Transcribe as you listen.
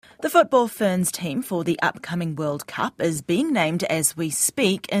The Football Ferns team for the upcoming World Cup is being named as we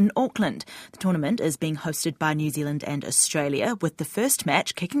speak in Auckland. The tournament is being hosted by New Zealand and Australia, with the first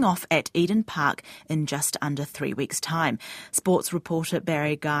match kicking off at Eden Park in just under 3 weeks' time. Sports reporter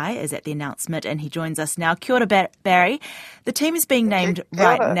Barry Guy is at the announcement and he joins us now. Kia ora, Barry. The team is being named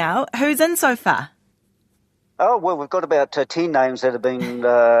right now. Who's in so far? Oh, well, we've got about 10 names that have been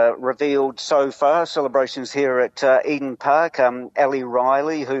revealed so far. Celebrations here at Eden Park. Ali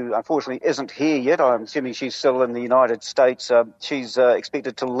Riley, who unfortunately isn't here yet. I'm assuming she's still in the United States. She's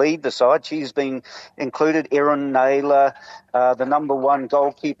expected to lead the side. She's been included. Erin Naylor, the number one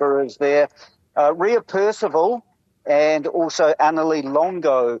goalkeeper, is there. Ria Percival and also Annalie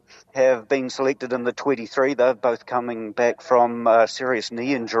Longo have been selected in the 23. They're both coming back from serious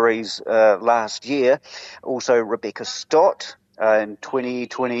knee injuries last year. Also Rebecca Stott in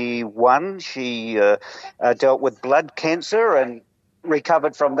 2021. She dealt with blood cancer and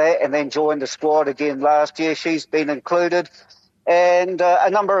recovered from that and then joined the squad again last year. She's been included. And a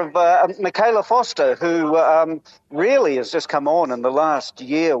number of Michaela Foster, who really has just come on in the last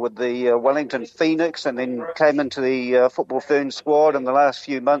year with the Wellington Phoenix, and then came into the Football Ferns squad in the last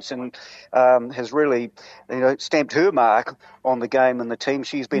few months, and has really, stamped her mark on the game and the team.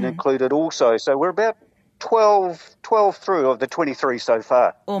 She's been included also. So we're about 12 through of the 23 so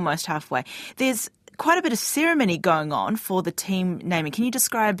far. Almost halfway. There's quite a bit of ceremony going on for the team naming. Can you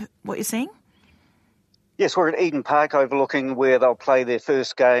describe what you're seeing? Yes, we're at Eden Park overlooking where they'll play their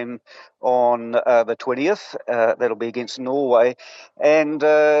first game on the 20th. That'll be against Norway. And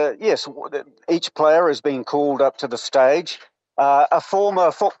yes, each player has been called up to the stage. A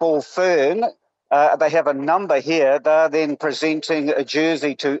former Football Fern, they have a number here. They're then presenting a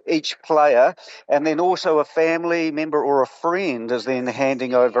jersey to each player. And then also a family member or a friend is then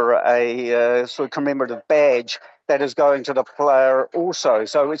handing over a sort of commemorative badge that is going to the player also.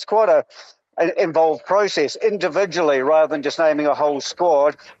 So it's quite an involved process individually rather than just naming a whole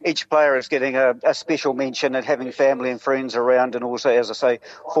squad. Each player is getting a special mention and having family and friends around, and also, as I say,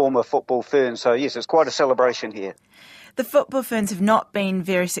 former Football Ferns. So yes, it's quite a celebration here. The Football Ferns have not been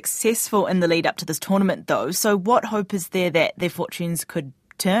very successful in the lead up to this tournament though, so what hope is there that their fortunes could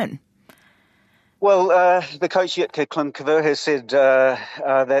turn? Well, the coach Jitka Klimkova has said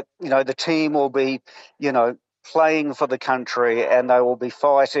that the team will be playing for the country, and they will be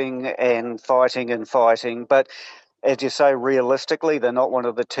fighting and fighting and fighting. But as you say, realistically, they're not one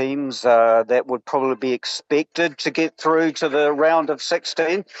of the teams that would probably be expected to get through to the round of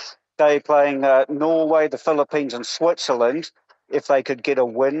 16. They're playing Norway, the Philippines and Switzerland. If they could get a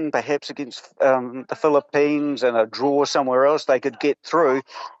win, perhaps against the Philippines, and a draw somewhere else, they could get through.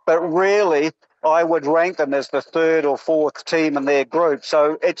 But really, I would rank them as the third or fourth team in their group.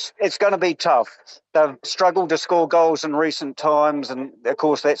 So it's going to be tough. They've struggled to score goals in recent times, and of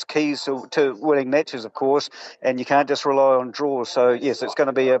course that's keys to winning matches, of course, and you can't just rely on draws. So yes, it's going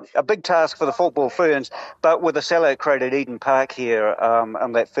to be a big task for the Football Ferns, but with a sellout crowd at Eden Park here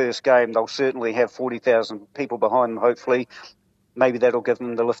on that first game, they'll certainly have 40,000 people behind them, hopefully. Maybe that'll give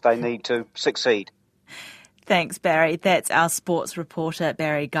them the lift they need to succeed. Thanks, Barry. That's our sports reporter,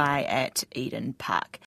 Barry Guy, at Eden Park.